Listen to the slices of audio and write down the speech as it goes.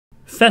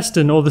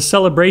Festen, or The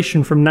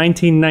Celebration from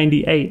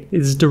 1998,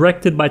 is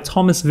directed by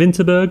Thomas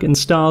Vinterberg and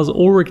stars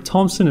Ulrich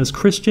Thomsen as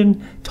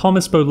Christian,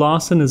 Thomas Bo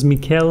Larsen as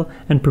Mikkel,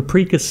 and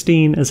Paprika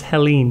Steen as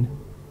Helene.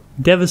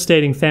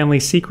 Devastating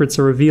family secrets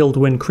are revealed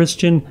when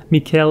Christian,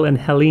 Mikkel, and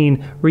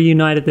Helene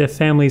reunite at their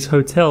family's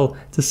hotel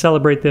to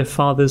celebrate their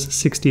father's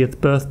 60th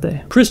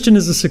birthday. Christian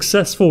is a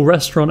successful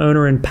restaurant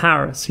owner in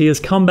Paris. He has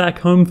come back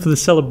home for the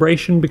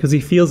celebration because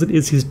he feels it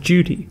is his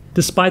duty.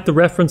 Despite the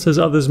references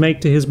others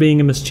make to his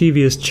being a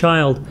mischievous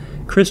child,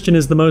 Christian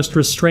is the most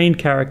restrained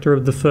character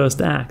of the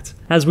first act.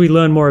 As we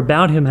learn more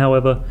about him,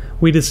 however,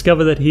 we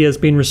discover that he has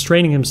been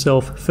restraining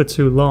himself for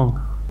too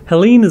long.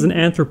 Helene is an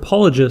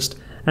anthropologist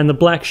and the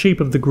black sheep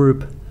of the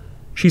group.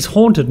 She's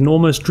haunted and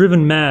almost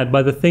driven mad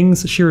by the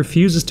things she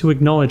refuses to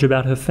acknowledge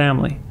about her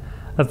family.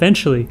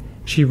 Eventually,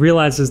 she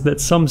realizes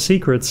that some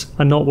secrets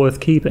are not worth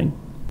keeping.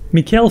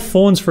 Mikkel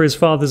fawns for his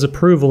father's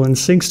approval and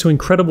sinks to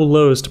incredible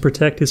lows to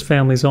protect his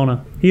family's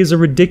honor. He is a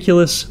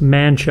ridiculous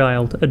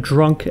man-child, a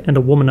drunk, and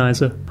a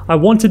womanizer. I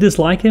want to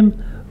dislike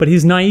him, but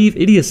his naive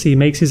idiocy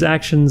makes his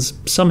actions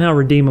somehow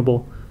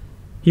redeemable.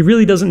 He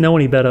really doesn't know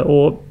any better,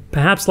 or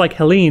perhaps like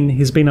Helene,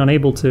 he's been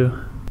unable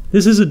to.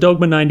 This is a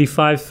Dogma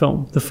 95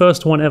 film, the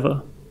first one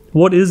ever.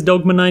 What is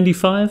Dogma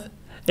 95?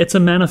 It's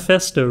a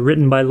manifesto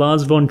written by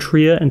Lars von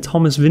Trier and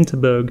Thomas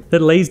Vinterberg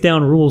that lays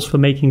down rules for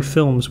making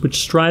films, which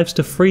strives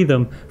to free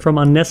them from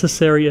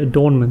unnecessary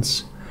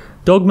adornments.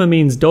 Dogma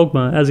means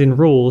dogma, as in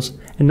rules,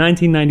 and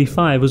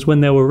 1995 was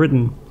when they were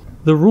written.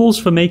 The rules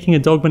for making a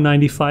Dogma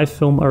 95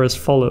 film are as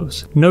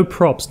follows. No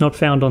props not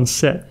found on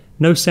set,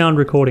 no sound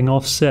recording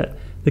off set,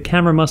 the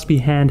camera must be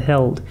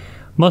handheld,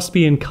 must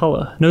be in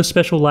color, no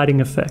special lighting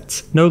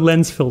effects, no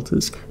lens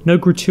filters, no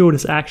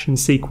gratuitous action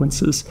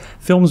sequences,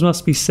 films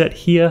must be set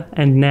here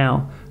and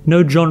now,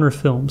 no genre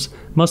films,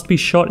 must be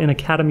shot in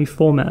Academy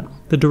format,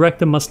 the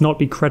director must not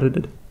be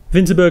credited.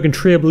 Vinterberg and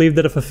Trier believed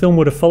that if a film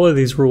were to follow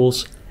these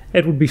rules,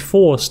 it would be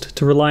forced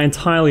to rely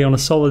entirely on a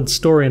solid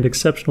story and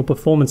exceptional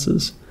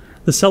performances.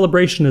 The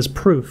Celebration is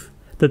proof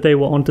that they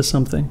were onto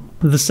something.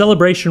 The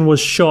Celebration was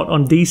shot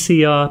on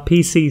DCR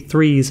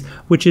PC3s,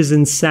 which is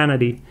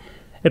insanity.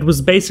 It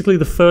was basically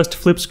the first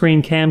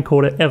flip-screen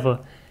camcorder ever.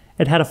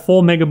 It had a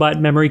 4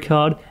 MB memory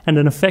card and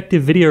an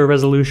effective video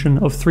resolution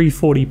of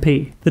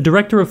 340p. The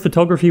director of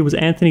photography was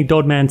Anthony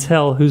Dodd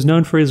Mantell, who's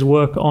known for his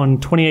work on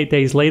 28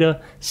 Days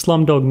Later,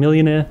 Slumdog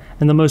Millionaire,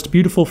 and the most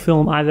beautiful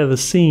film I've ever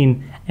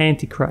seen,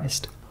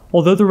 Antichrist.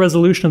 Although the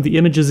resolution of the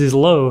images is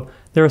low,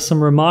 there are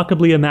some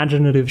remarkably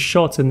imaginative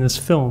shots in this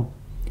film.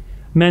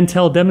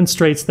 Mantell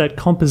demonstrates that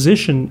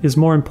composition is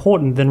more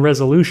important than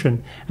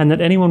resolution, and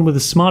that anyone with a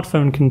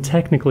smartphone can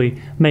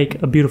technically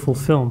make a beautiful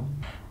film.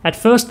 At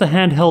first, the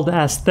handheld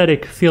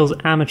aesthetic feels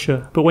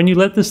amateur, but when you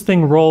let this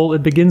thing roll,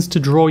 it begins to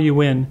draw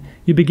you in.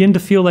 You begin to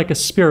feel like a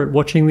spirit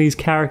watching these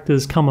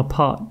characters come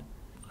apart.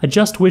 I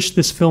just wish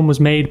this film was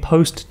made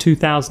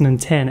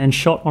post-2010 and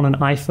shot on an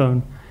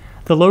iPhone.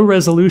 The low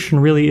resolution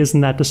really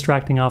isn't that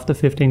distracting after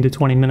 15 to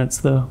 20 minutes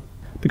though.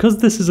 Because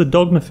this is a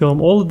Dogma film,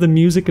 all of the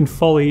music and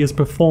foley is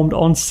performed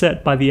on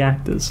set by the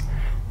actors.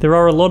 There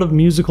are a lot of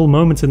musical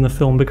moments in the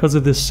film because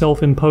of this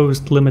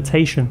self-imposed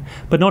limitation,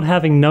 but not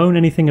having known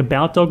anything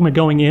about Dogma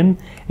going in,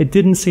 it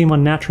didn't seem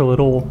unnatural at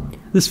all.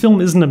 This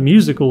film isn't a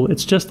musical,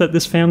 it's just that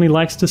this family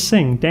likes to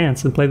sing,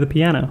 dance, and play the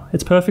piano.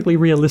 It's perfectly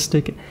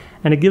realistic,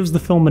 and it gives the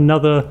film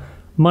another,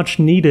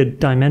 much-needed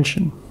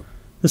dimension.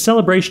 The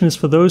Celebration is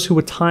for those who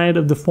are tired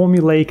of the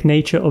formulaic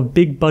nature of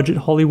big-budget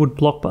Hollywood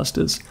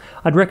blockbusters.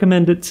 I'd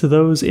recommend it to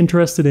those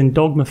interested in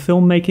Dogma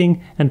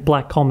filmmaking and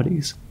black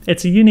comedies.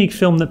 It's a unique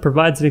film that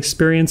provides an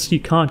experience you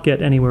can't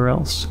get anywhere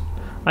else.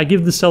 I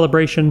give The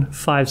Celebration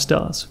 5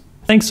 stars.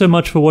 Thanks so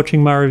much for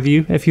watching my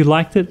review. If you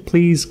liked it,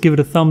 please give it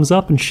a thumbs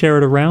up and share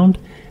it around.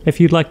 If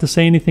you'd like to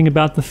say anything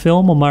about the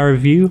film or my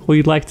review, or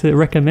you'd like to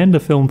recommend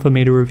a film for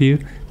me to review,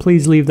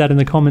 please leave that in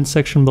the comments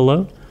section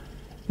below.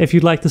 If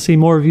you'd like to see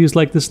more reviews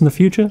like this in the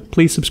future,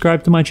 please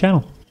subscribe to my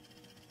channel.